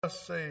Let's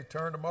see,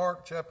 turn to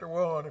Mark chapter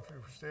 1 if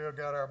we've still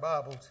got our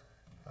Bibles.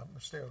 I've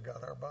still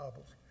got our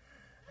Bibles.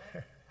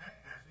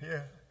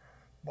 Yeah,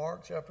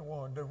 Mark chapter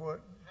 1. Do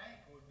what? Hank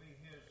would be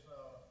his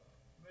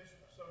mission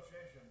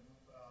association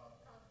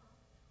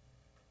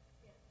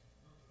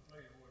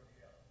leader, would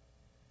he?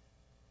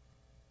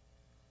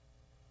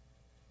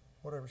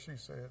 Whatever she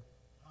said.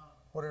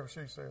 Whatever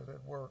she said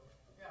at work.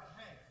 Yeah,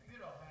 Hank. You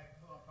know Hank,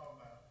 who I'm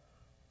talking about.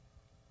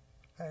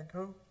 Hank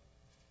who?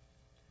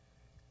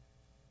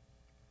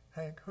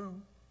 Hank who?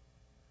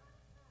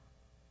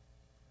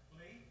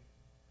 Lee?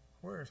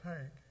 Where's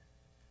Hank?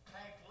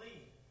 Hank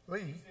Lee.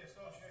 Lee? He's the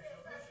association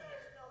of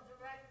missionaries.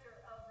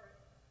 Director over.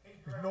 He's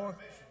Is director North,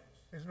 of missions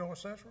is North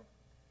Central?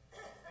 in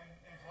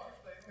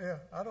Clarksdale. Yeah,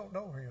 I don't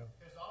know him.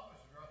 His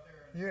office is right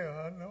there. Yeah,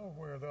 I know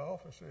where the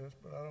office is,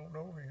 but I don't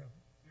know him.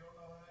 You don't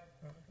know Hank?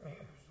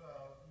 He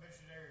was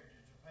missionary to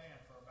Japan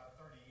for about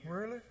 30 years.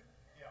 Really?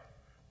 Yeah.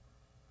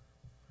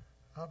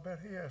 I bet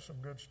he has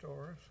some good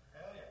stories.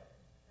 Hell yeah.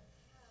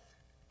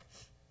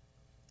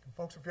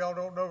 Folks, if y'all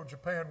don't know,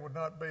 Japan would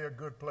not be a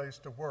good place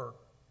to work.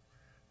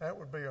 That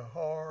would be a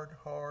hard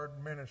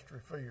ministry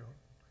field.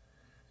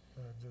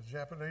 The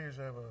Japanese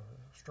have a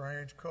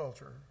strange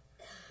culture,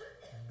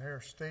 and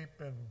they're steeped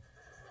in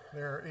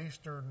their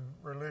Eastern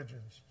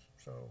religions.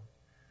 So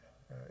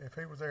if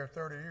he was there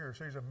 30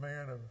 years, he's a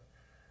man of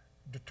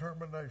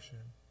determination.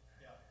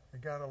 Yeah. He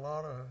got a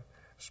lot of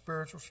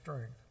spiritual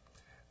strength.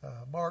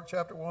 Mark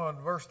chapter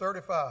 1, verse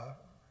 35.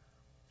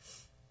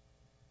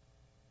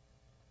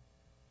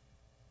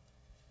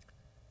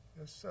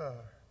 This,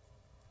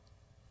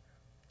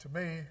 to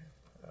me,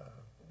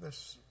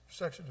 this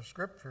section of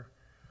Scripture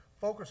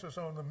focuses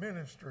on the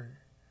ministry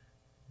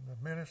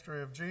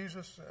of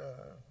Jesus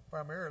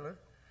primarily,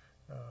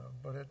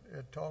 but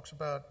it talks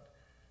about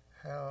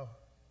how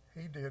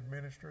he did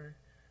ministry.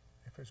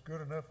 If it's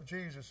good enough for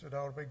Jesus, it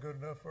ought to be good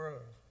enough for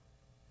us.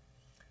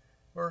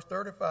 Verse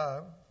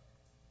 35,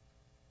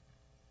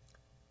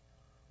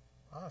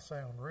 I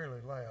sound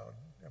really loud.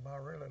 Am I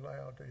really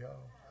loud to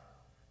y'all?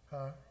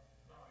 Huh?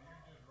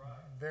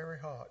 Very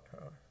hot.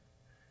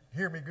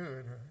 Hear me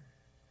good.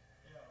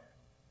 Yeah.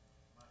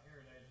 My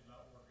hearing aids are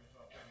not working,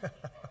 so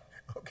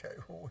Okay,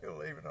 well, we'll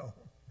leave it on.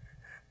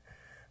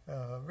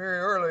 Very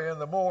early in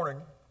the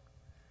morning,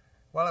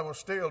 while it was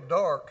still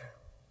dark,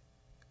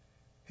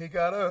 he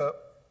got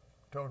up,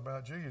 talking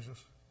about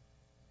Jesus,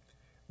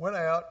 went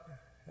out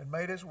and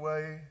made his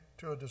way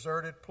to a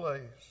deserted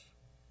place,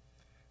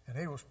 and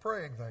he was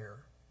praying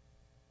there.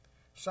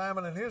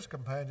 Simon and his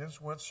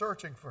companions went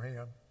searching for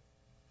him.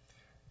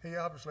 He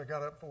obviously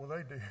got up before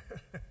they did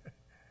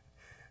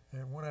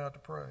and went out to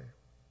pray.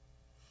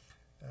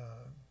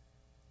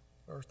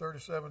 Verse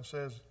 37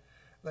 says,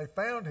 they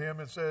found him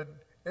and said,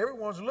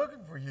 everyone's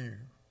looking for you.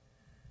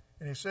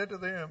 And he said to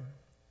them,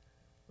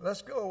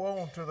 let's go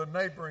on to the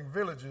neighboring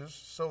villages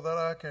so that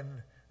I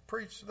can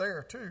preach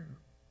there too.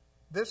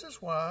 This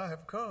is why I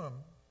have come.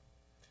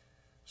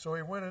 So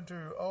he went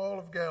into all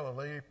of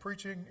Galilee,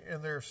 preaching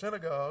in their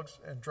synagogues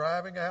and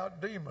driving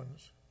out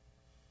demons.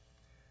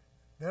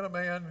 Then a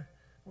man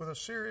with a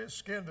serious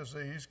skin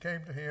disease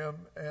came to him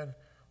and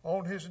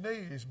on his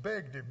knees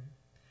begged him,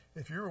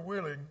 if you're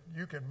willing,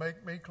 you can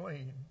make me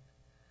clean.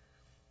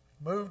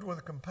 Moved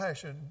with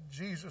compassion,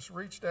 Jesus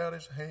reached out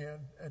his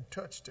hand and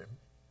touched him.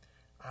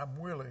 I'm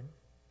willing,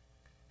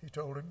 he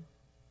told him,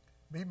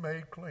 be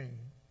made clean.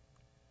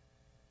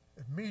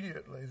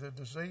 Immediately the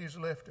disease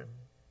left him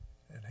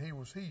and he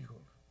was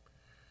healed.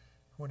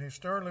 When he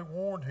sternly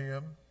warned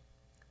him,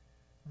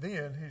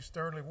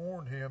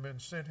 and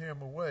sent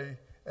him away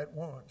at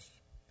once,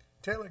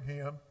 telling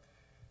him,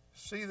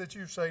 see that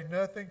you say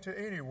nothing to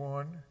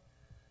anyone,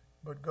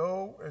 but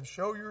go and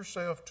show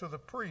yourself to the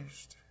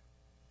priest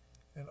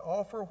and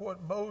offer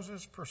what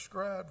Moses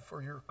prescribed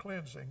for your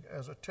cleansing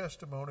as a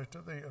testimony to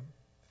them.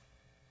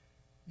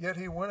 Yet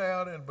he went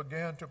out and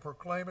began to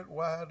proclaim it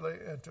widely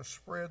and to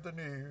spread the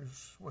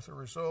news, with the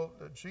result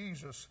that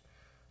Jesus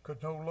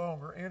could no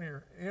longer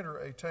enter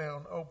a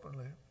town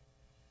openly.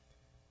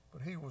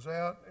 But he was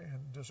out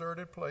in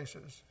deserted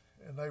places,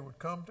 and they would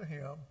come to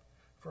him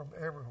from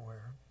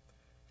everywhere.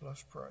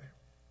 Let's pray.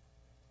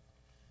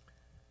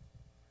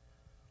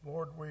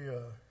 Lord, we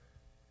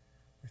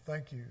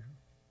thank you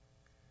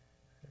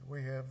that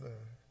we have the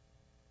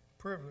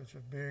privilege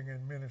of being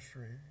in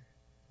ministry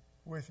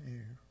with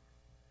you,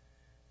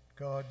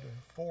 God,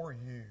 for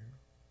you,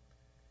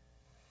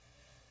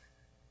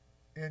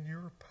 in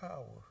your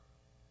power.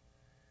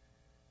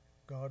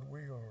 God, we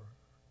are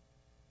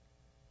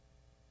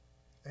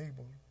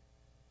able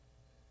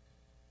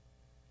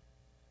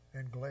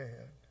and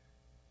glad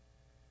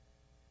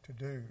to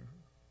do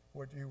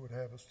what you would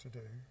have us to do.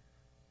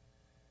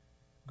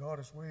 God,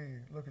 as we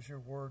look at your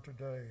word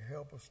today,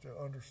 help us to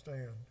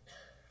understand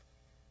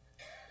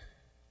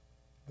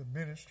the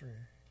ministry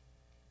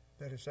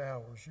that is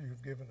ours, you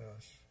have given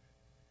us.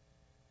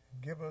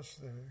 Give us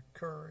the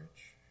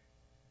courage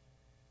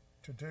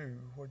to do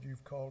what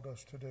you've called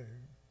us to do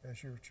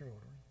as your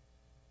children.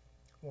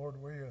 Lord,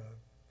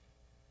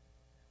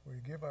 we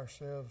give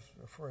ourselves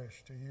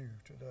afresh to you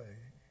today.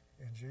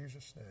 In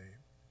Jesus' name,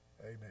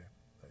 Amen.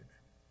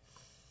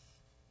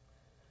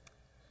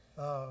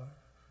 Amen.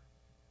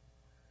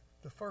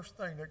 The first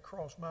thing that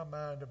crossed my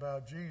mind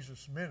about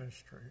Jesus'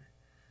 ministry,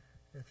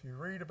 if you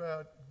read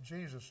about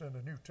Jesus in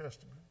the New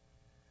Testament,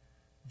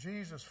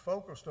 Jesus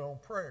focused on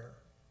prayer.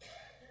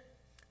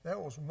 That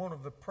was one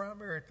of the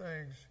primary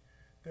things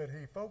that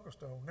he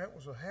focused on. That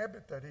was a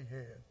habit that he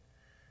had.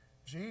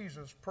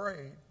 Jesus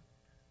prayed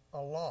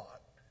a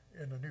lot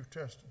in the New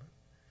Testament.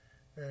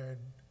 And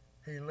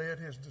he led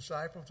his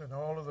disciples and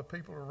all of the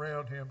people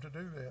around him to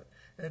do that.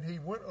 And he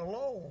went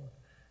alone.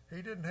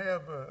 He didn't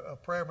have a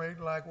prayer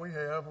meeting like we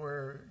have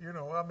where,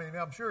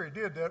 I'm sure he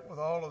did that with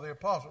all of the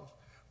apostles,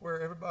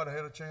 where everybody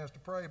had a chance to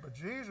pray. But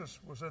Jesus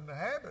was in the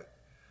habit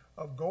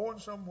of going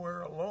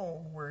somewhere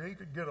alone where he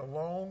could get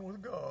alone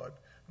with God.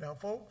 Now,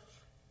 folks,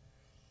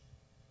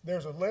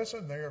 there's a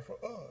lesson there for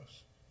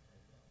us.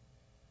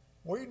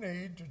 We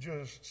need to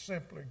just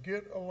simply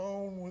get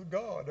alone with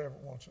God every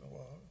once in a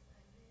while.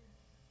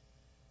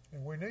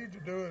 And we need to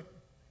do it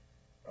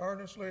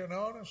earnestly and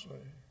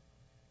honestly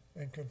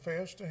and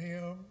confess to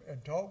him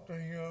and talk to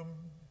him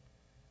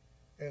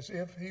as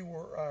if he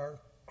were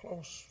our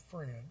close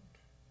friend,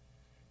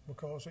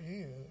 because he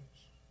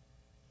is.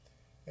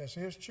 As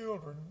his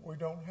children, we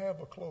don't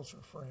have a closer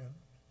friend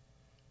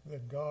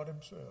than God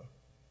himself.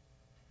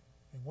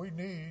 And we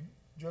need,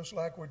 just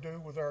like we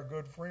do with our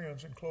good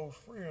friends and close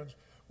friends,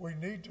 we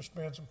need to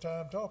spend some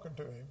time talking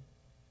to him.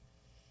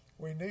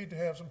 We need to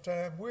have some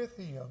time with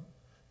him,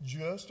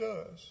 just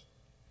us.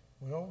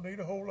 We don't need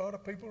a whole lot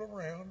of people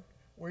around.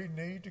 We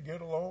need to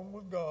get alone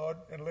with God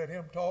and let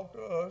him talk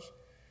to us,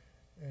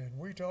 and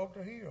we talk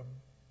to him.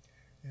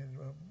 And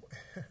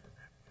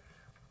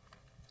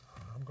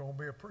I'm going to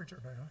be a preacher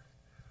now.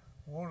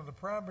 One of the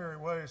primary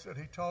ways that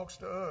he talks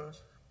to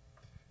us,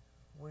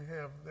 we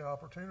have the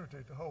opportunity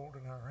to hold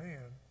in our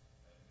hand.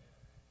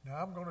 Now,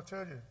 I'm going to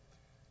tell you,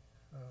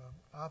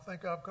 I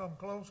think I've come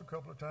close a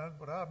couple of times,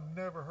 but I've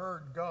never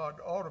heard God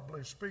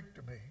audibly speak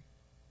to me.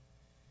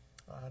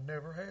 I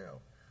never have.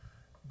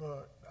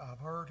 But I've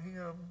heard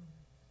him,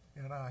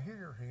 and I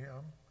hear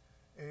him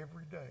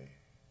every day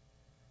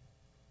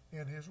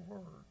in his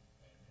word.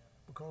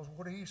 Because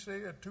what he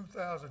said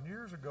 2,000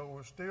 years ago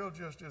is still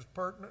just as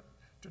pertinent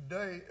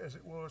today as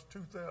it was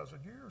 2,000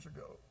 years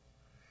ago.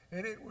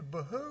 And it would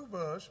behoove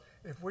us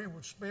if we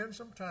would spend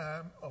some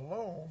time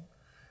alone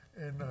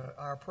in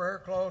our prayer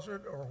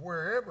closet or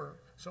wherever,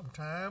 some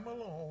time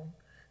alone,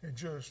 and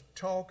just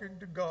talking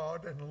to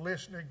God and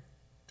listening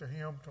to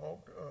him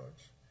talk to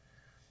us.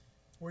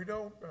 We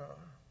don't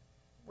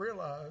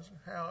realize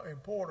how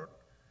important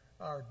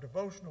our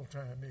devotional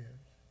time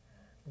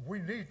is.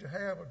 We need to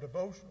have a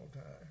devotional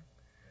time.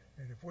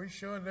 And if we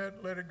shun that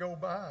and let it go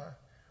by,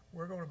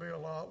 we're going to be a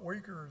lot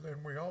weaker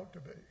than we ought to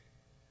be.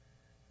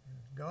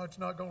 God's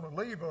not going to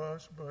leave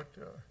us, but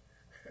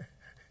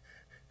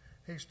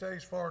he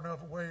stays far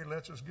enough away, he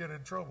lets us get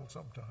in trouble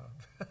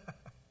sometimes.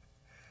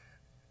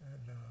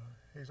 And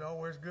he's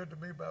always good to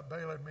me by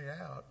bailing me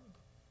out.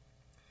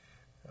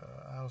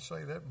 I'll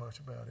say that much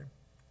about him.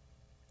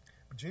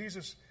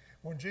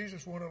 When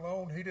Jesus went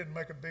alone, he didn't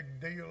make a big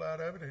deal out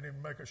of it. He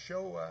didn't make a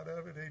show out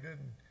of it. He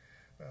didn't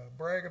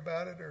brag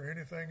about it or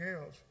anything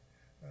else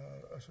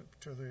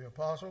to the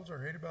apostles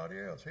or anybody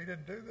else. He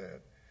didn't do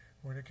that.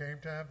 When it came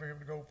time for him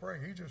to go pray,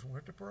 he just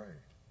went to pray.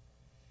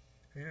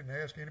 He didn't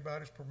ask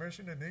anybody's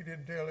permission, and he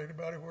didn't tell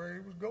anybody where he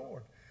was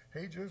going.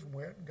 He just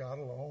went and got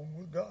alone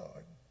with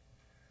God.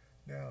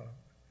 Now,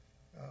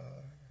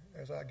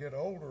 as I get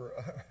older,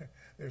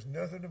 there's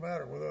nothing the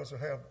matter with us to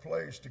have a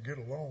place to get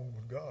alone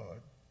with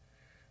God.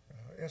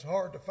 It's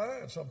hard to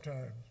find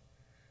sometimes.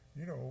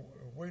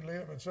 We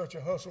live in such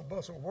a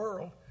hustle-bustle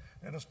world,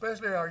 and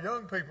especially our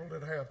young people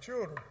that have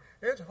children,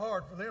 it's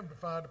hard for them to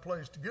find a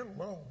place to get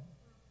alone.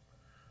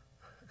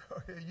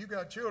 You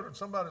got children,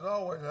 somebody's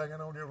always hanging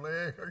on your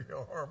leg or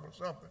your arm or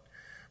something.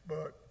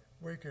 But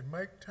we can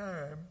make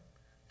time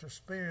to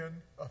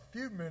spend a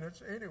few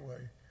minutes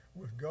anyway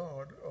with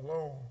God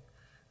alone,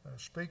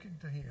 speaking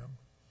to him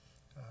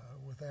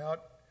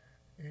without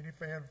any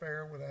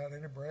fanfare, without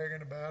any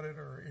bragging about it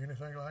or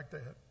anything like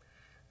that.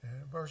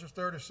 And verses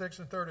 36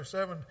 and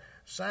 37,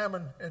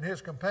 Simon and his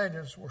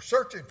companions were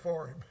searching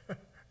for him.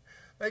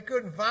 They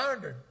couldn't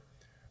find him.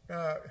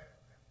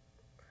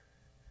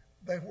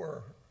 They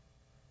were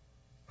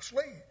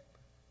asleep.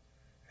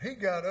 He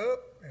got up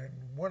and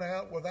went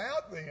out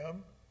without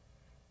them,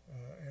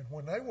 and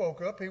when they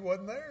woke up, he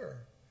wasn't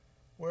there.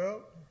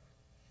 Well,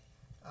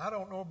 I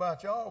don't know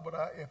about y'all, but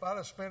if I'd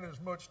have spent as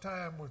much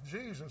time with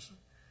Jesus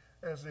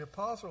as the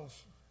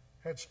apostles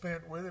had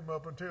spent with him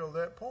up until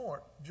that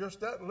point, just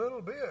that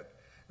little bit,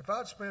 if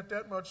I'd spent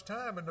that much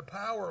time and the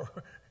power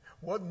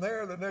wasn't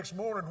there the next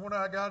morning when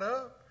I got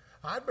up,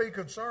 I'd be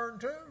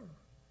concerned too.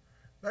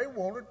 They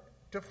wanted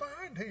to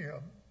find him.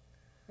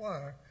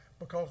 Why?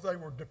 Because they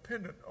were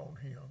dependent on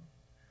him.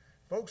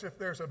 Folks, if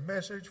there's a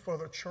message for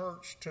the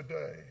church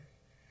today,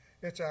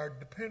 it's our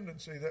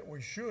dependency that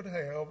we should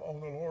have on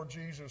the Lord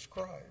Jesus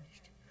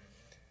Christ.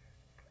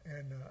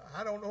 And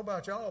I don't know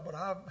about y'all, but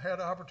I've had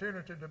the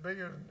opportunity to be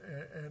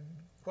in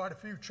quite a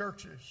few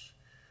churches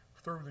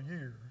through the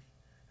years.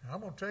 And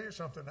I'm going to tell you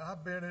something.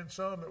 I've been in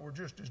some that were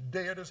just as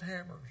dead as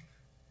hammers.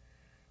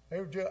 They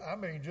were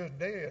just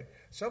dead.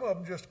 Some of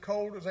them just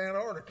cold as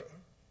Antarctica.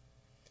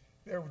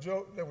 There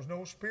was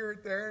no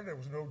spirit there. There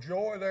was no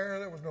joy there.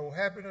 There was no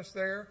happiness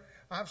there.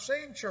 I've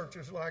seen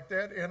churches like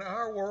that in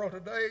our world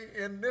today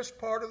in this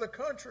part of the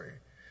country.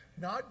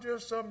 Not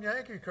just some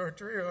Yankee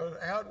country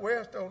or out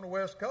west on the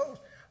West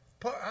Coast.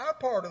 Our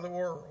part of the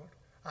world.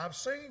 I've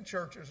seen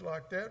churches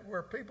like that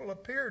where people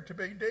appear to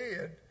be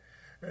dead.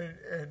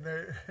 And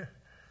they,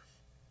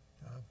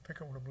 I'll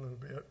pick on them a little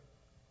bit.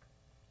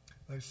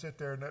 They sit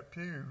there in that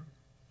pew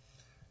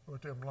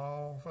with them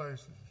long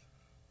faces.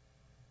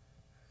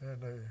 And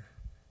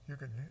you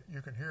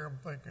can hear them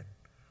thinking,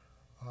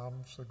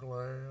 I'm so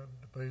glad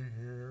to be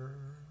here.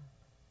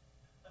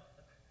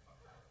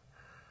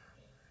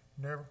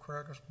 Never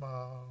crack a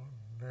smile,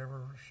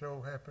 never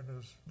show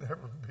happiness,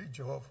 never be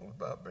joyful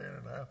about being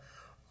in the house.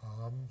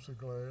 I'm so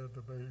glad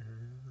to be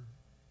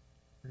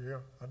here. Yeah,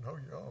 I know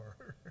you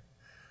are.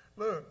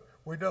 Look,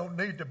 we don't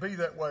need to be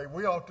that way.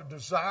 We ought to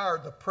desire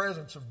the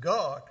presence of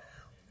God.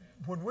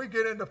 When we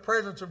get in the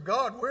presence of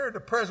God, we're in the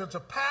presence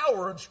of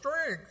power and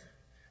strength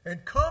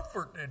and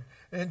comfort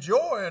and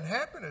joy and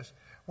happiness.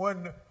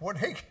 When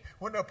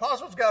the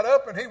apostles got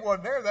up and he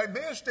wasn't there, they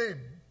missed him.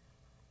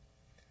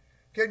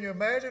 Can you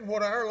imagine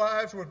what our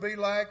lives would be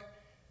like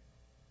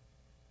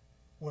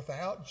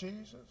without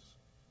Jesus?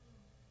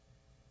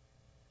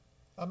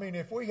 I mean,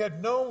 if we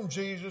had known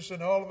Jesus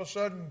and all of a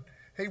sudden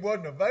he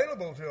wasn't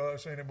available to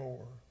us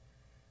anymore,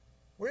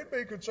 we'd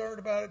be concerned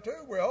about it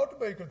too. We ought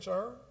to be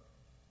concerned.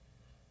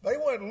 They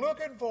went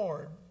looking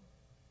for him,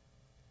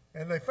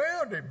 and they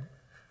found him.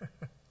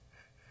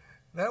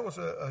 That was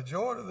a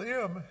joy to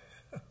them.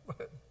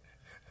 But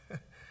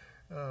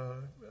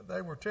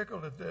they were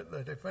tickled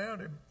that they found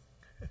him.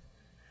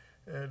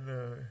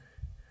 And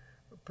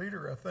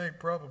Peter, I think,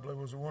 probably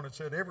was the one that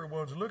said,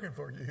 everyone's looking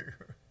for you.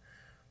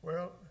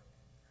 Well,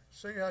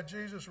 see how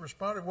Jesus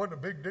responded. It wasn't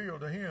a big deal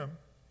to him.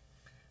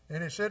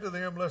 And he said to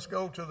them, let's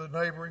go to the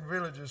neighboring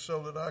villages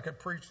so that I can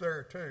preach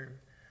there too.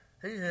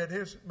 He had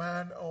his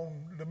mind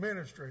on the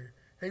ministry.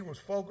 He was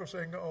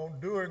focusing on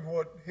doing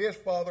what his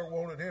Father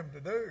wanted him to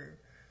do,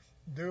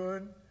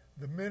 doing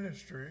the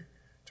ministry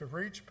to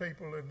reach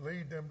people and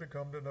lead them to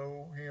come to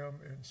know him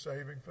in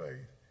saving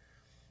faith.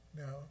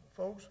 Now,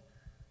 folks,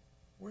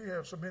 we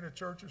have so many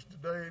churches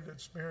today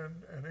that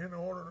spend an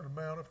inordinate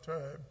amount of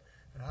time.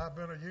 And I've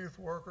been a youth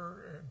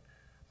worker,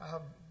 and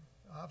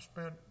I've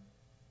spent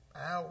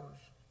hours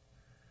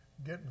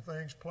getting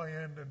things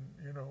planned, and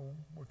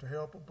with the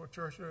help of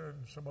Patricia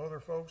and some other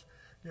folks,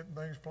 getting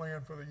things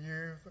planned for the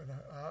youth. And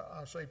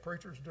I say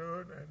preachers do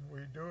it, and we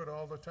do it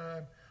all the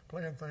time,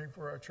 plan things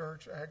for our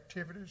church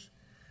activities.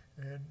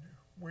 And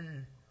we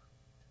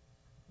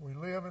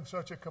live in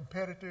such a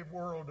competitive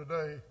world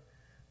today.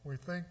 We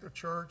think the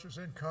church is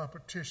in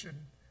competition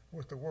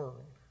with the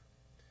world.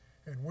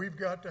 And we've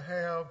got to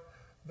have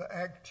the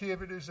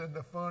activities and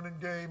the fun and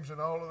games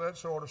and all of that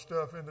sort of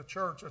stuff in the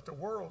church that the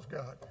world's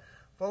got.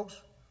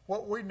 Folks,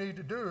 what we need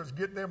to do is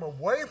get them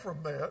away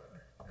from that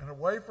and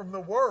away from the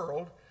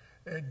world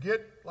and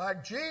get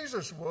like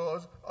Jesus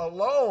was,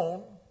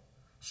 alone,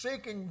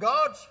 seeking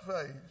God's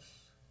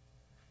face.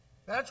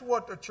 That's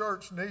what the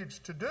church needs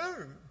to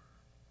do.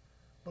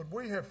 But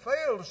we have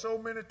failed so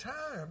many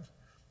times.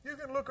 You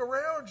can look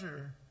around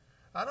you.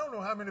 I don't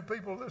know how many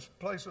people this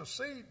place will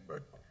seat,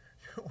 but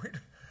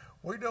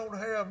we don't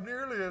have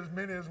nearly as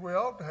many as we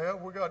ought to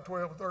have. We got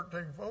 12 or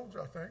 13 folks,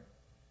 I think.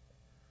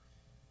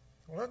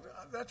 Well,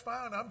 that's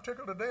fine. I'm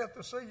tickled to death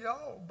to see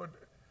y'all, but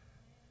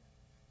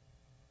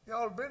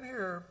y'all have been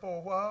here for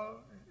a while.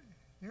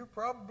 You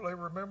probably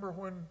remember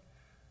when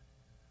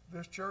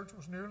this church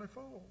was nearly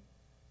full.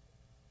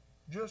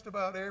 Just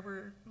about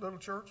every little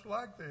church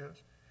like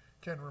this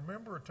can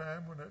remember a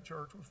time when that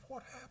church was.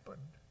 What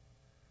happened?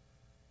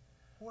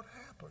 What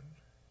happened?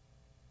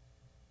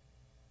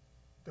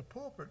 The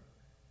pulpit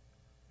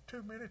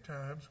too many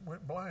times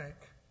went blank.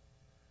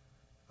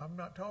 I'm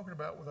not talking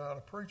about without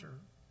a preacher.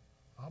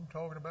 I'm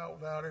talking about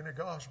without any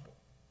gospel.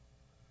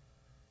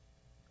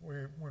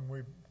 When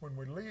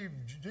we leave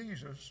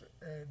Jesus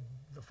and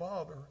the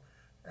Father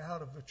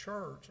out of the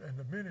church and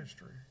the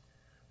ministry,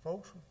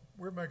 folks,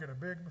 we're making a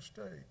big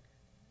mistake.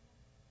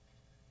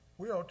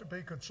 We ought to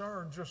be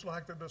concerned just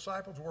like the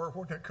disciples were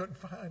when they couldn't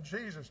find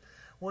Jesus.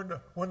 When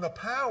the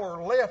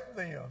power left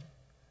them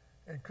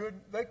and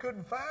they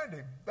couldn't find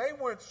him. They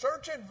went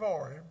searching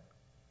for him.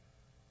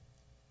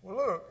 Well,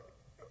 look,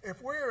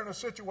 if we're in a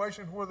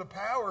situation where the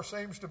power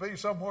seems to be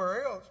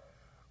somewhere else,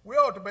 we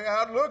ought to be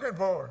out looking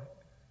for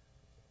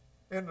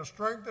it in the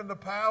strength and the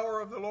power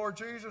of the Lord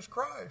Jesus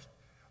Christ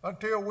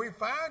until we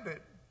find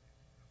it.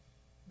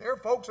 There are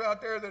folks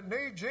out there that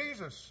need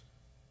Jesus.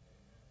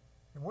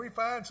 And we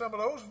find some of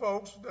those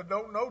folks that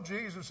don't know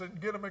Jesus and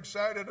get them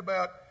excited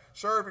about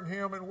serving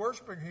him and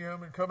worshiping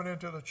him and coming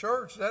into the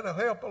church. That'll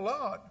help a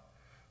lot.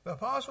 The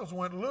apostles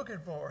went looking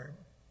for him.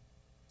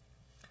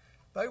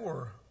 They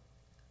were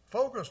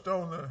focused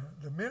on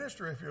the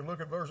ministry. If you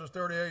look at verses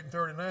 38 and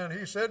 39,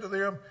 he said to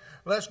them,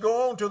 let's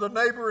go on to the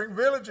neighboring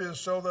villages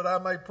so that I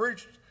may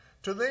preach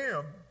to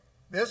them.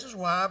 This is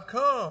why I've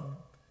come.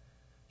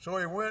 So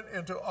he went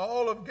into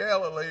all of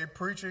Galilee,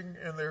 preaching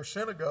in their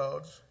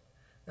synagogues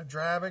and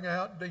driving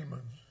out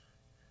demons.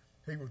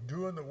 He was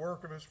doing the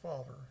work of his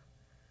Father.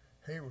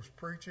 He was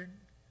preaching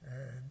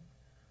and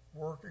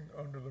working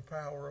under the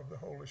power of the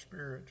Holy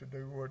Spirit to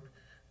do what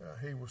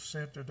he was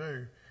sent to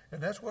do.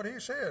 And that's what he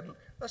said.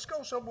 Let's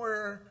go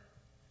somewhere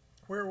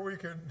where we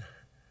can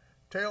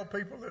tell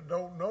people that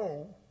don't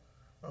know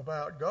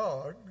about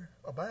God.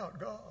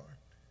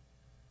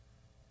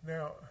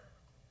 Now,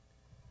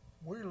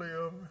 we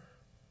live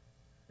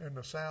in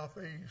the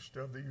southeast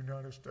of the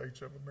United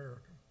States of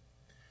America.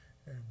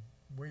 And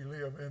we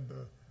live in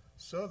the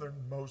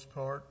southernmost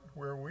part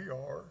where we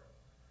are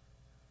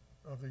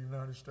of the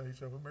United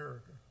States of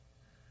America.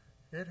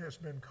 It has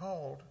been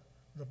called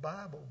the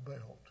Bible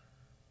Belt.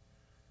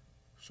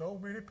 So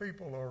many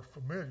people are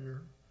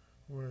familiar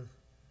with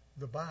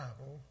the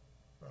Bible,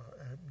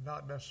 and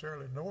not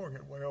necessarily knowing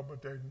it well,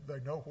 but they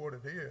know what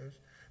it is.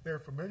 They're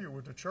familiar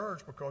with the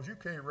church because you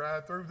can't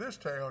ride through this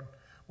town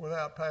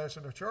without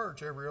passing a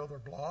church every other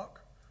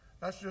block.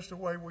 That's just the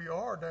way we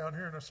are down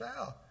here in the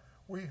South.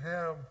 We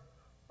have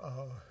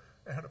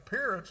an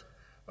appearance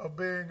of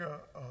being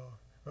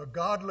a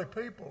godly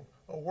people,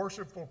 a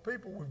worshipful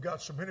people. We've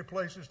got so many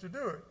places to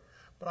do it.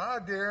 But I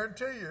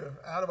guarantee you,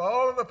 out of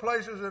all of the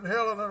places in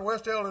Helena and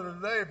West Helena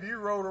today, if you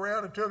rode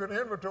around and took an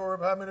inventory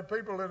of how many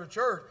people in the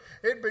church,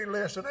 it'd be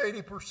less than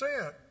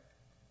 80%.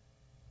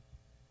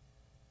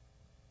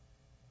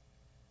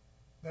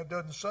 That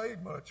doesn't say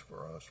much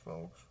for us,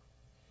 folks.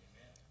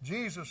 Amen.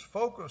 Jesus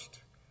focused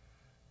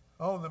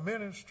on the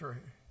ministry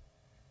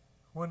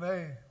when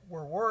they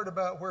were worried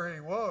about where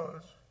he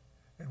was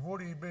and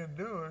what he'd been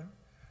doing.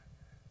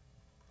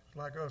 It's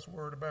like us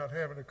worried about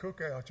having a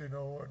cookout, and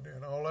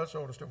all that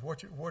sort of stuff.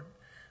 What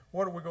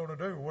are we going to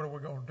do? What are we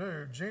going to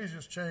do?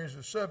 Jesus changed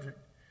the subject.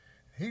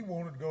 He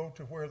wanted to go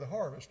to where the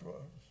harvest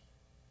was.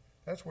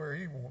 That's where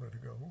he wanted to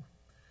go.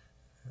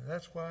 And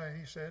that's why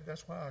he said,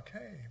 that's why I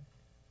came.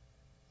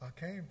 I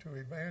came to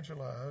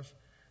evangelize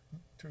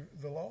to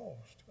the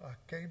lost. I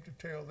came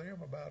to tell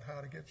them about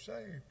how to get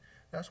saved.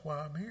 That's why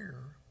I'm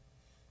here.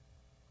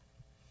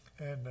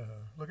 And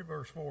look at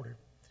verse 40.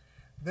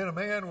 Then a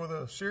man with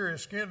a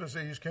serious skin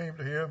disease came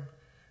to him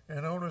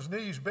and on his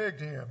knees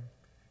begged him,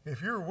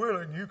 if you're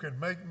willing, you can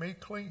make me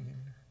clean.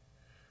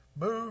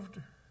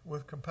 Moved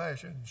with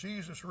compassion,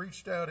 Jesus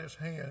reached out his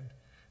hand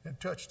and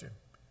touched him.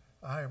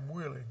 I am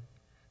willing,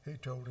 he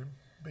told him,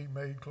 be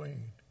made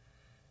clean.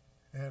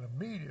 And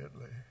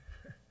immediately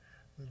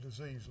the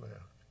disease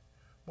left.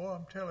 Boy,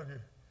 I'm telling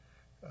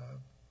you,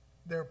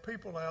 there are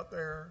people out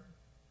there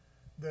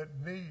that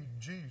need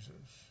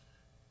Jesus.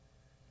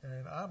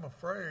 And I'm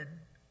afraid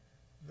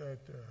that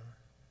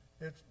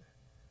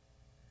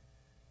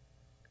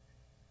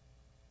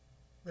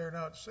they're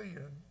not seeing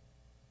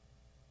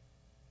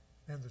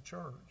in the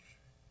church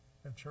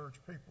and church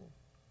people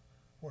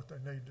what they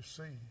need to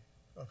see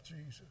of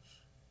Jesus.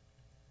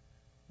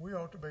 We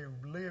ought to be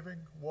living,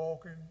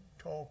 walking,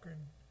 talking,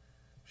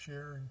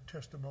 sharing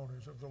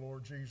testimonies of the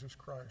Lord Jesus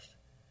Christ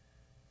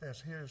as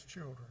his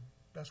children.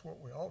 That's what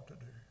we ought to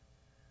do.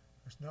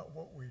 It's not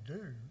what we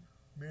do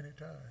many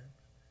times.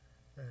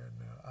 And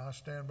I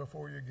stand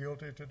before you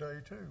guilty today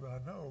too. I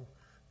know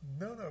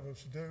none of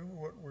us do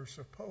what we're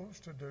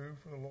supposed to do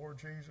for the Lord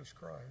Jesus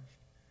Christ.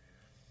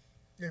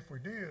 If we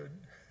did,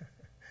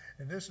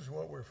 and this is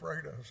what we're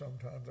afraid of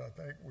sometimes, I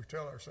think, we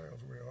tell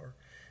ourselves we are.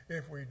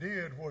 If we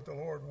did what the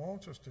Lord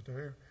wants us to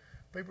do,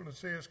 people would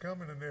see us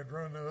coming and they'd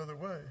run the other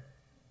way.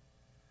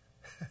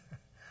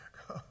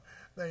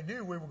 They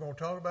knew we were going to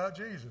talk about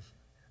Jesus.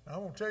 Now, I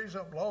want to tell you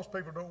something, lost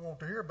people don't want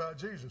to hear about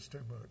Jesus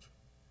too much.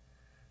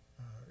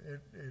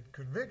 It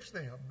convicts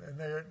them, and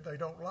they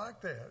don't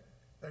like that.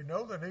 They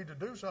know they need to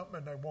do something,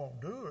 and they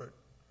won't do it.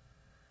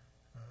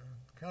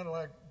 Kind of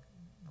like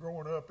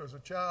growing up as a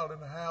child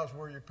in a house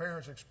where your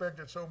parents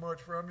expected so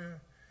much from you,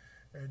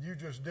 and you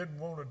just didn't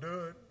want to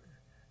do it,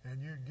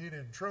 and you get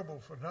in trouble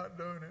for not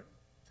doing it.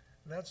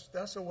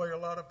 That's the way a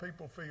lot of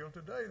people feel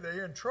today.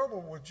 They're in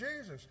trouble with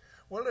Jesus.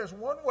 Well, there's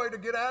one way to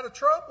get out of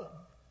trouble.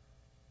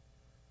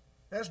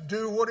 That's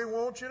do what he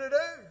wants you to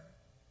do.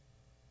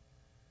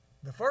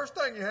 The first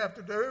thing you have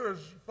to do is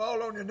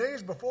fall on your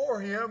knees before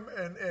him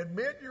and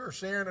admit your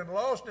sin and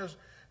lostness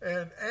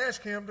and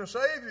ask him to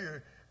save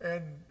you.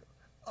 And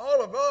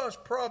all of us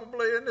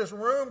probably in this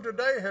room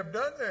today have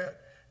done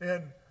that.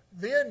 And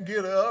then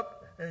get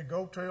up and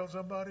go tell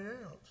somebody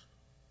else.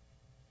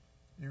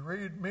 You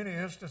read many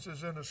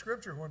instances in the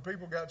scripture when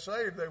people got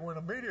saved, they went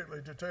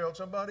immediately to tell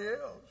somebody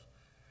else.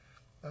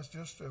 That's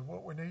just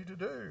what we need to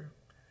do.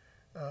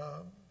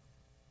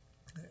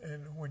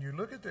 And when you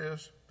look at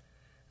this,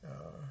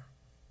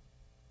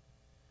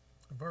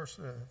 verse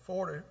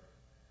 40,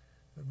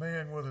 the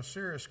man with a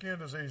serious skin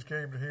disease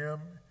came to him,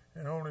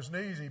 and on his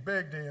knees he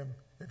begged him,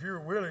 if you're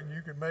willing,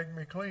 you can make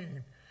me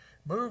clean.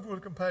 Moved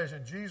with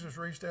compassion, Jesus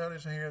reached out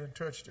his hand and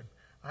touched him.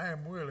 I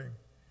am willing,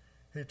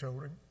 he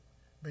told him,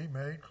 be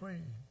made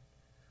clean.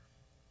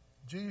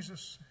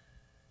 Jesus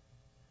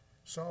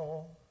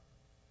saw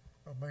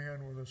a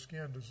man with a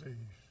skin disease.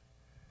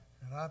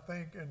 And I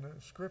think in the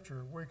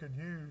scripture we can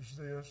use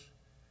this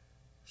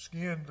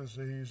skin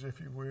disease, if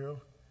you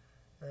will,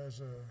 as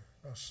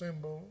a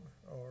symbol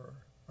or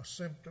a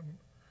symptom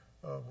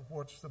of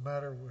what's the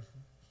matter with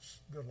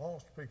the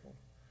lost people.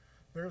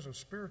 There's a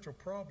spiritual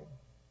problem.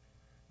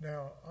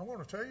 Now, I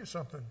want to tell you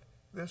something.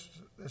 This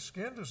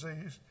skin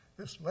disease,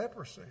 this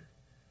leprosy,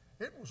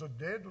 it was a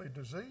deadly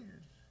disease.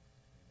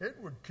 It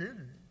would kill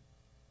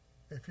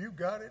you. If you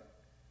got it,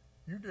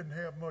 you didn't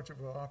have much of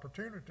an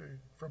opportunity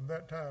from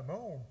that time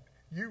on.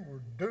 You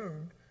were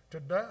doomed to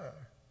die.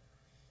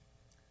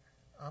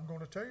 I'm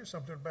going to tell you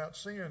something about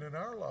sin in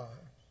our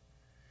lives.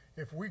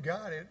 If we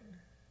got it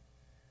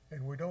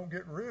and we don't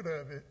get rid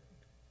of it,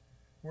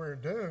 we're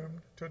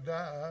doomed to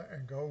die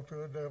and go to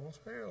the devil's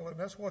hell. And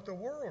that's what the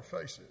world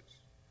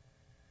faces.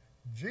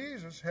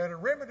 Jesus had a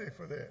remedy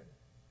for that.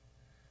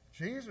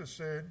 Jesus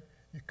said,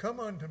 you come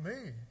unto me,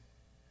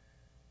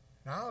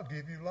 and I'll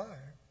give you life.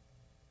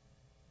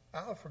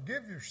 I'll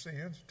forgive your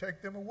sins,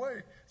 take them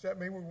away. Does that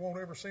mean we won't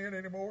ever sin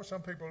anymore?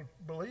 Some people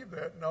believe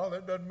that. No,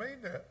 that doesn't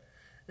mean that.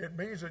 It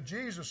means that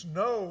Jesus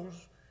knows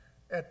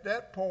at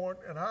that point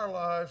in our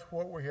lives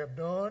what we have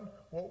done,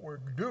 what we're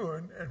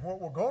doing, and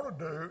what we're going to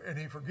do, and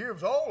he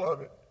forgives all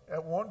of it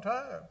at one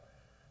time.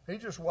 He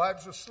just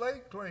wipes the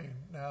slate clean.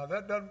 Now,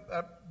 that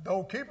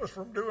don't keep us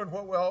from doing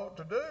what we ought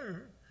to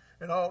do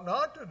and ought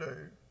not to do.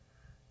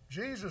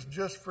 Jesus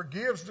just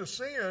forgives the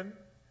sin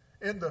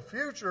in the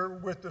future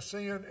with the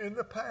sin in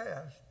the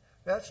past.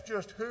 That's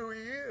just who he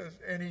is,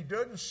 and he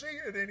doesn't see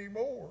it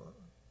anymore.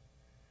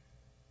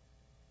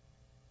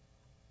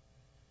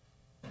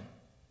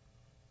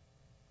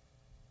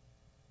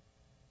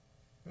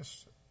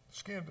 This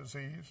skin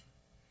disease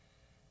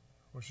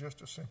was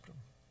just a symptom.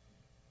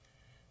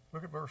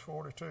 Look at verse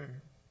 42.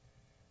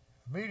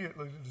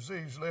 Immediately the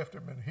disease left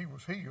him and he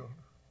was healed.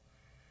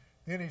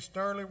 Then he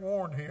sternly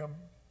warned him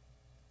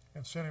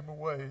and sent him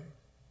away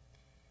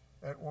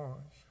at once.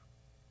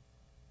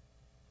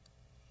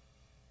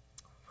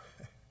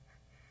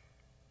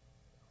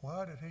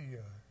 Why did he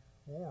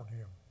warn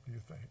him, do you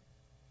think?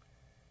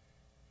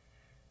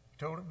 He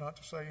told him not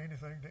to say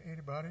anything to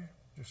anybody.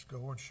 Just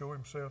go and show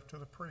himself to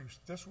the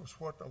priest. This was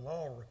what the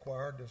law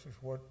required. This is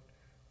what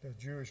the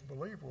Jewish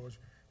belief was.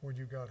 When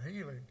you got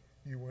healing,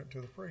 you went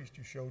to the priest.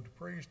 You showed the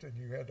priest, and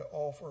you had to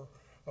offer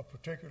a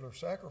particular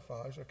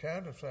sacrifice, a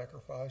kind of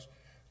sacrifice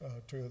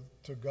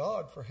to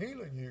God for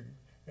healing you.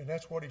 And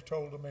that's what he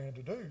told the man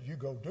to do. You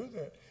go do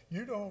that.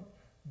 You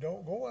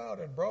don't go out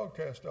and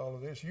broadcast all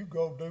of this. You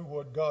go do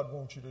what God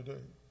wants you to do.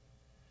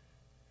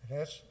 And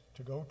that's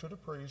to go to the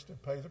priest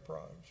and pay the price.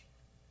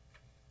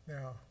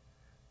 Now,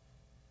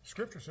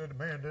 Scripture said the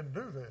man didn't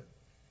do that.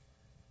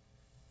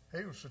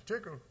 He was so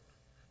tickled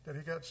that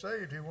he got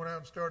saved. He went out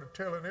and started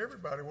telling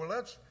everybody. Well,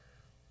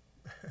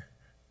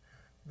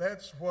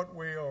 that's what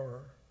we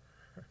are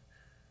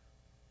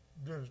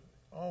just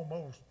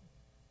almost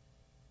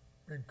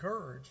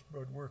encouraged,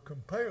 but we're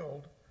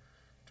compelled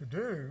to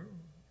do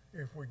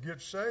if we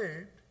get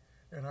saved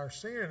and our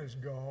sin is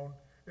gone,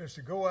 is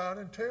to go out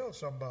and tell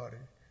somebody.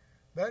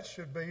 That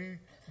should be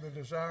the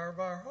desire of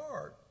our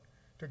heart,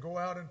 to go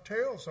out and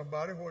tell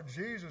somebody what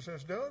Jesus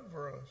has done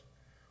for us.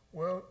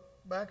 Well,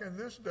 back in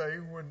this day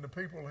when the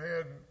people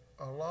had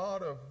a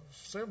lot of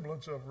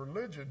semblance of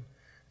religion,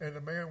 and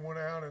the man went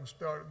out and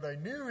they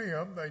knew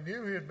him, they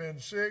knew he had been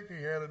sick,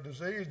 he had a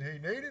disease, and he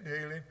needed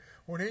healing.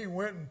 When he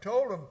went and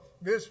told them,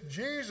 this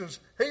Jesus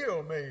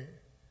healed me.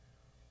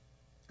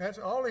 That's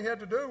all he had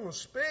to do was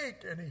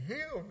speak, and he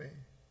healed me.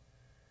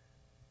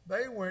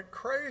 They went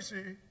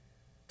crazy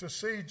to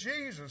see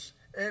Jesus.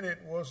 And it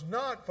was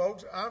not,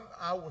 folks,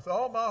 I with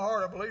all my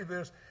heart, I believe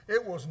this,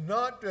 it was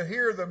not to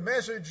hear the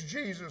message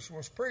Jesus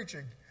was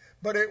preaching,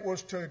 but it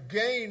was to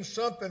gain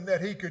something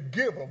that he could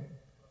give them. Amen.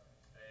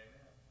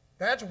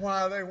 That's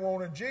why they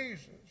wanted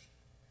Jesus.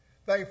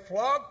 They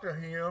flocked to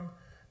him,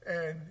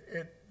 and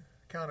it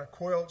kind of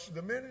quelched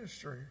the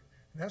ministry.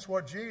 And that's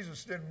what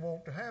Jesus didn't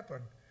want to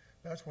happen.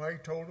 That's why he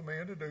told the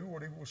man to do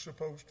what he was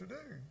supposed to do,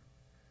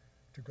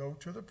 to go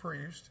to the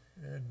priest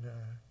and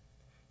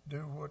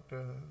do what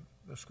the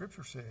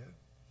Scripture said.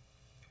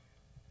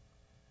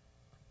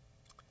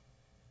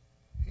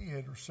 He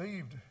had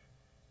received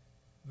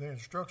the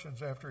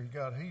instructions after he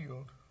got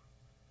healed,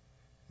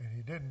 and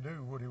he didn't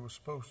do what he was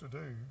supposed to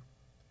do.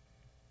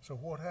 So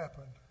what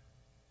happened?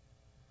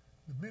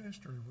 The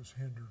ministry was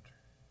hindered.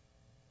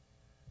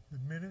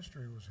 The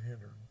ministry was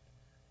hindered.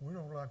 We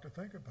don't like to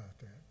think about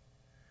that.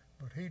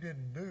 But he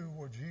didn't do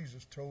what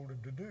Jesus told him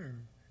to do,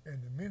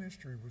 and the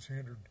ministry was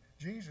hindered.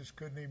 Jesus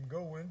couldn't even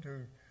go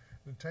into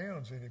the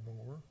towns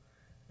anymore,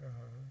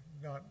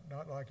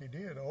 not like he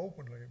did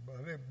openly,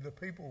 but the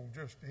people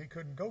he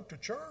couldn't go to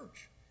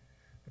church.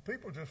 The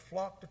people just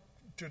flocked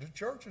to the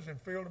churches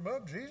and filled them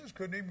up. Jesus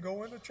couldn't even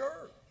go into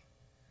church.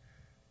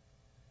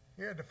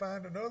 He had to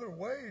find another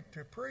way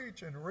to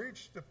preach and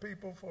reach the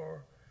people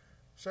for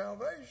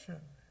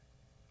salvation.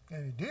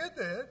 And he did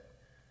that,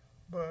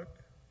 but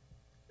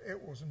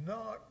it was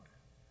not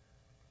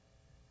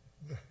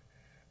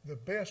the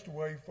best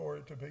way for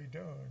it to be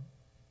done.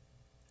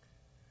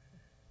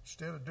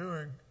 Instead of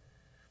doing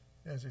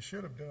as he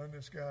should have done,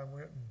 this guy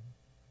went and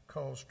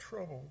caused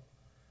trouble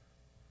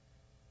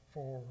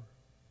for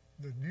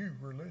the new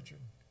religion,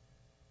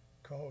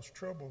 caused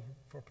trouble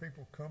for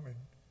people coming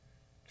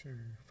to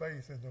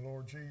faith in the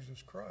Lord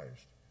Jesus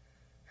Christ.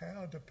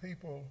 How do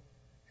people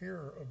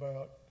hear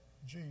about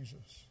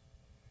Jesus?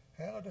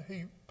 How do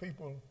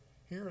people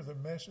hear the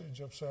message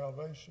of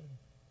salvation?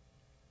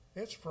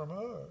 It's from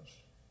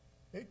us.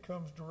 It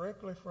comes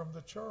directly from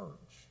the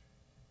church.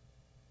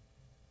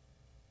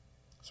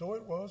 So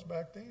it was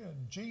back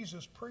then.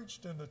 Jesus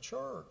preached in the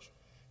church.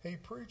 He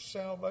preached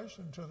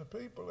salvation to the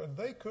people, and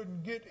they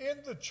couldn't get in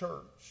the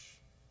church,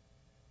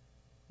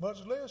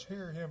 much less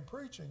hear him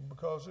preaching,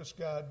 because this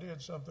guy did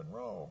something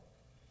wrong.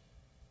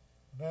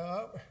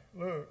 Now,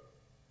 look,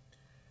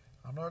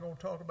 I'm not going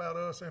to talk about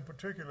us in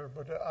particular,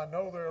 but I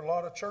know there are a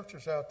lot of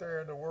churches out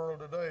there in the world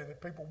today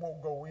that people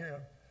won't go in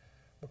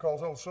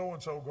because, oh,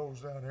 so-and-so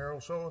goes down there, oh,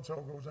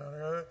 so-and-so goes down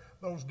there,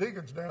 those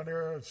deacons down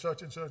there are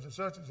such and such and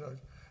such and such.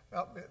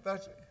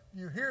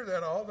 You hear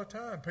that all the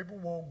time. People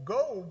won't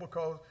go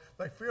because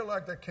they feel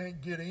like they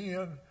can't get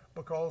in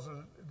because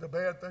of the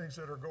bad things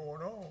that are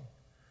going on.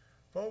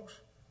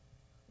 Folks,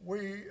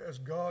 we as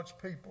God's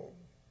people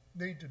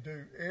need to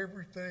do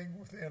everything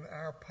within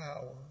our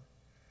power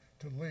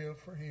to live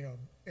for him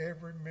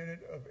every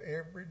minute of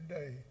every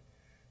day,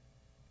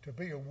 to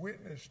be a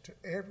witness to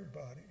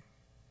everybody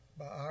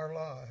by our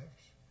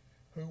lives,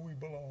 who we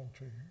belong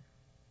to,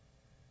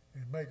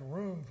 and make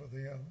room for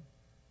them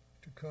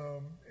to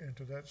come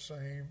into that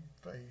same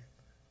faith.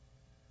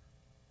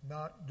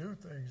 Not do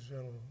things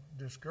that'll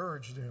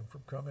discourage them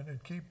from coming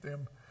and keep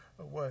them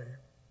away.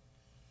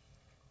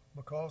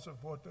 Because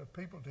of what the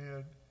people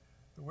did,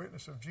 the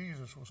witness of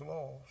Jesus was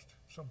lost.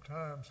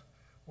 Sometimes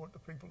what the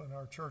people in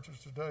our churches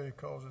today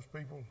causes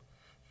people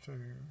to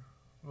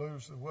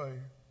lose the way.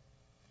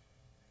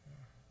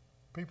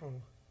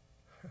 People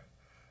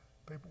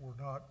were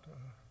not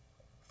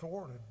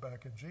thwarted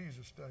back in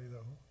Jesus' day,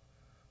 though.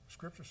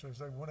 Scripture says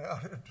they went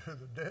out into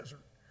the desert.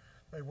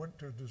 They went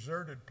to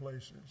deserted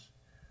places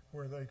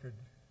where they could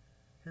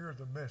hear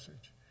the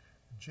message.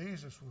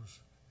 Jesus was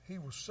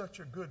such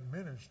a good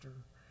minister,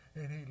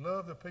 and he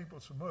loved the people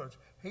so much.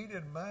 He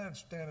didn't mind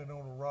standing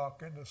on a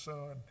rock in the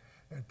sun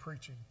and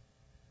preaching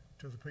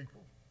to the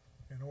people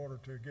in order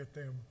to get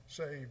them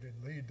saved and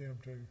lead them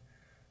to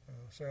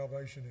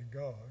salvation in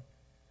God.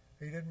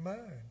 He didn't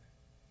mind.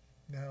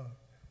 Now,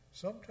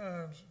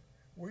 sometimes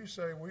we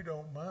say we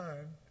don't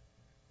mind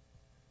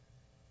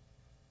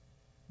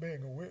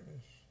being a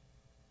witness.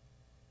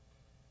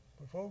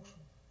 But folks,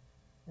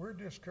 we're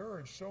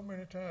discouraged so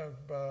many times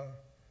by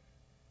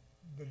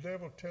the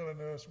devil telling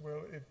us,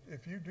 well,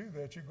 if you do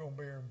that, you're going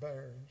to be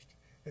embarrassed.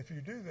 If you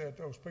do that,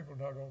 those people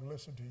are not going to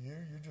listen to you.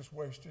 You're just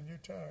wasting your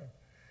time.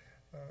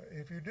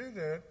 If you do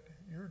that,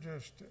 you're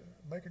just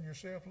making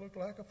yourself look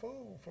like a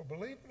fool for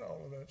believing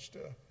all of that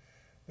stuff.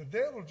 The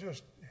devil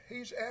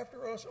he's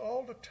after us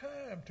all the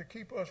time to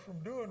keep us from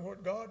doing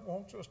what God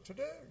wants us to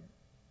do.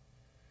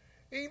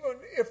 Even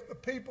if the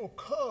people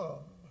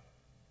come,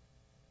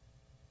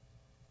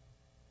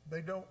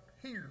 they don't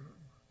hear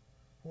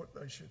what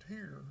they should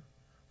hear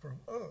from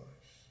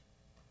us.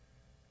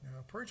 Now,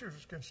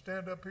 preachers can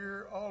stand up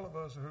here. All of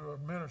us who are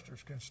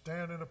ministers can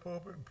stand in a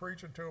pulpit and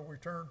preach until we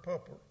turn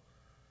purple.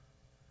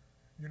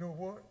 You know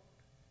what?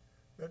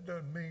 That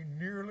doesn't mean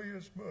nearly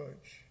as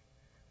much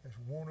as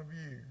one of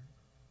you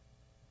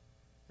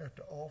at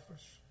the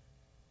office,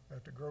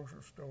 at the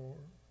grocery store,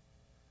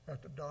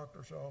 at the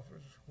doctor's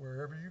office,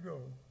 wherever you go.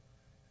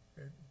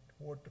 And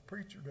what the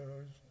preacher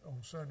does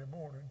on Sunday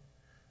morning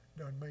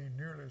doesn't mean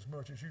nearly as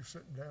much as you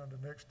sitting down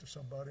next to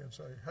somebody and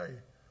say, hey,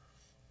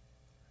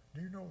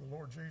 do you know the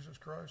Lord Jesus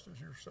Christ is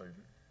your Savior?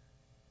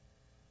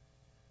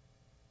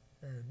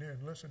 And then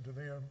listen to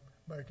them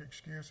make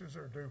excuses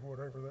or do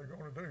whatever they're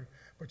going to do.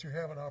 But you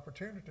have an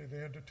opportunity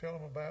then to tell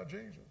them about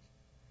Jesus.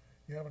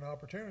 You have an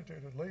opportunity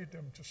to lead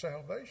them to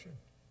salvation.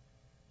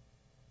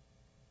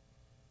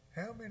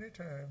 How many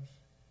times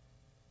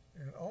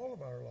in all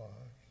of our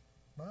lives,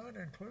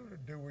 mine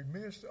included, do we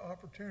miss the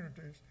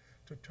opportunities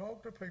to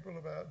talk to people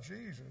about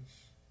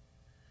Jesus?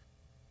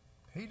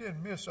 He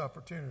didn't miss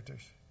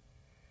opportunities.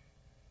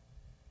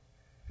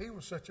 He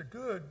was such a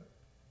good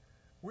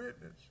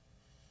witness.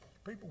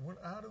 People went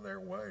out of their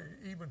way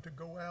even to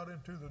go out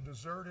into the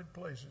deserted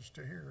places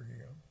to hear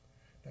him.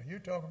 Now, you're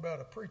talking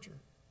about a preacher.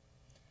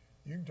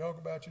 You can talk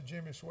about your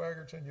Jimmy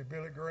Swaggarts and your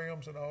Billy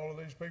Grahams and all of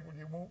these people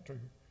you want to.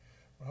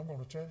 But I'm going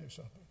to tell you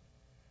something.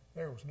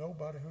 There was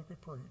nobody who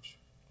could preach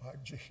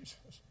like Jesus.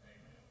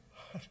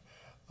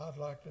 I'd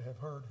like to have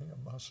heard him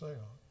myself.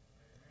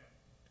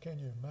 Can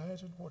you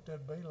imagine what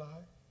that'd be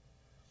like?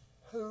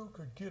 Who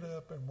could get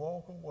up and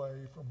walk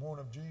away from one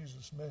of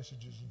Jesus'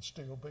 messages and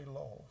still be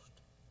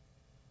lost?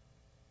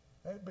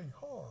 That'd be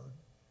hard.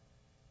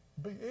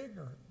 Be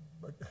ignorant,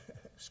 but,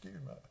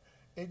 excuse me,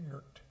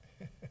 ignorant.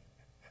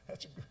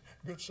 That's a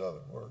good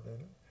Southern word,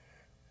 isn't it?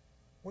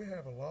 We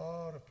have a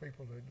lot of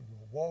people that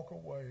will walk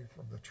away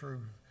from the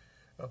truth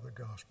of the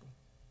gospel.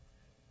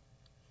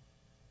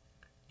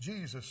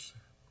 Jesus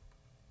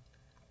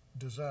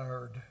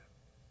desired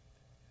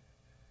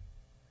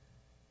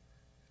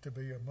to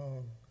be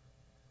among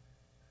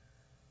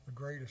the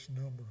greatest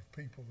number of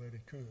people that he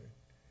could.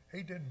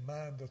 He didn't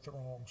mind the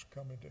throngs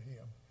coming to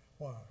him.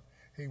 Why?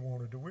 He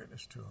wanted to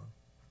witness to them.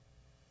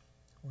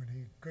 When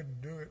he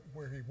couldn't do it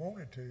where he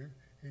wanted to,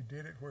 he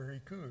did it where he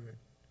could.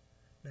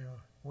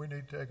 Now, we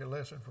need to take a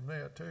lesson from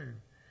that too.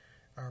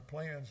 Our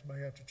plans may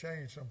have to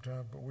change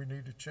sometime, but we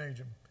need to change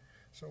them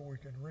so we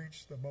can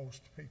reach the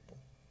most people.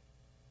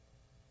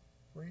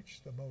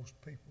 Reach the most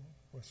people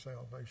with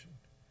salvation.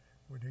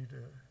 We need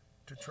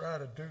to try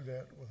to do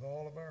that with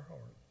all of our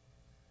heart,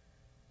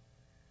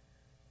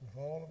 with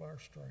all of our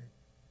strength,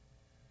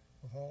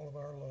 with all of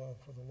our love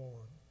for the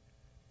Lord.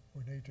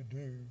 We need to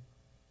do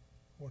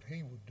what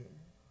he would do,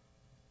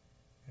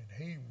 and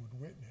he would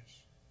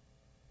witness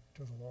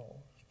to the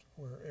lost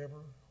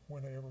wherever,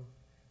 whenever,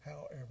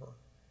 however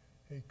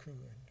he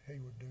could. He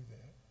would do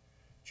that.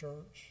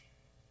 Church,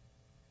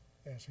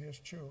 as his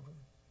children,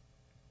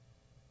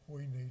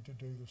 we need to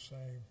do the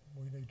same.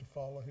 We need to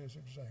follow his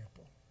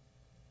example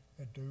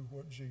and do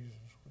what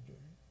Jesus would do.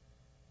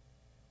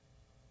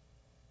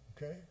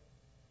 Okay?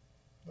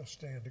 Let's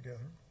stand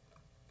together.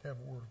 Have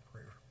a word of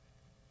prayer.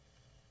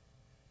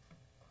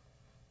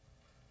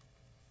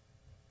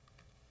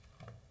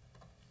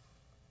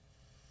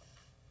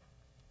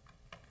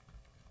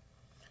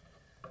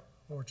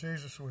 Lord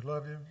Jesus, we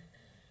love you.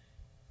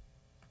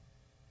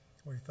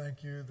 We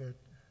thank you that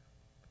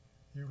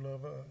you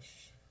love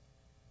us,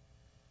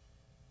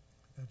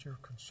 that your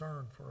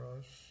concern for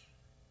us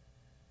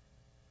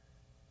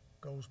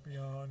goes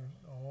beyond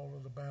all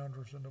of the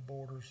boundaries and the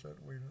borders that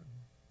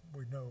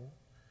we know.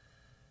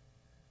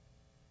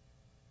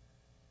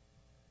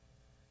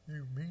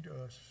 You meet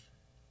us,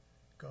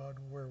 God,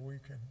 where we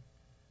can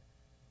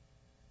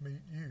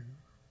meet you,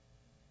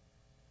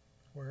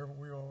 wherever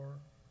we are,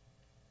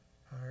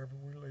 however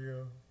we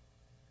live.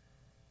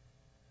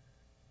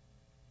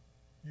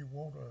 You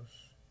want us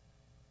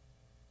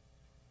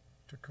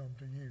to come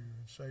to you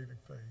in saving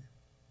faith.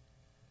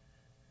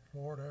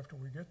 Lord, after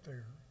we get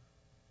there,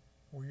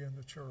 we in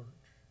the church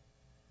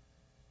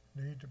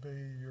need to be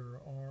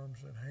your arms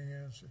and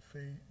hands and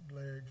feet and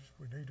legs.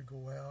 We need to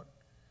go out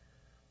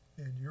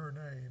in your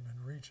name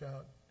and reach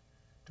out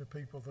to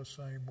people the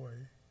same way.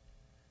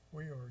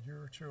 We are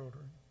your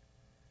children,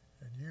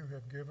 and you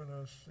have given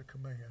us the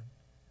command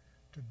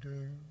to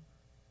do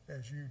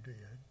as you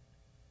did.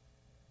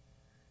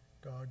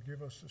 God,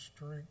 give us the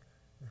strength,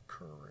 the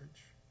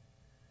courage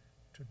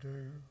to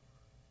do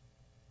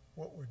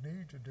what we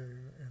need to do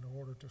in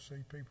order to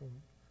see people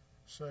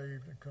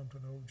saved and come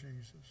to know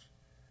Jesus.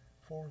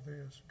 For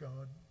this,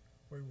 God,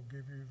 we will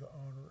give you the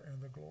honor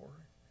and the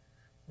glory.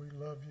 We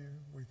love you.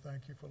 We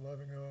thank you for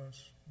loving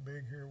us,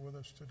 being here with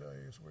us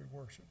today as we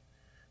worship.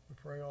 We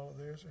pray all of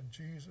this in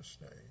Jesus'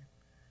 name.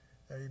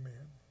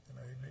 Amen and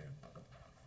amen.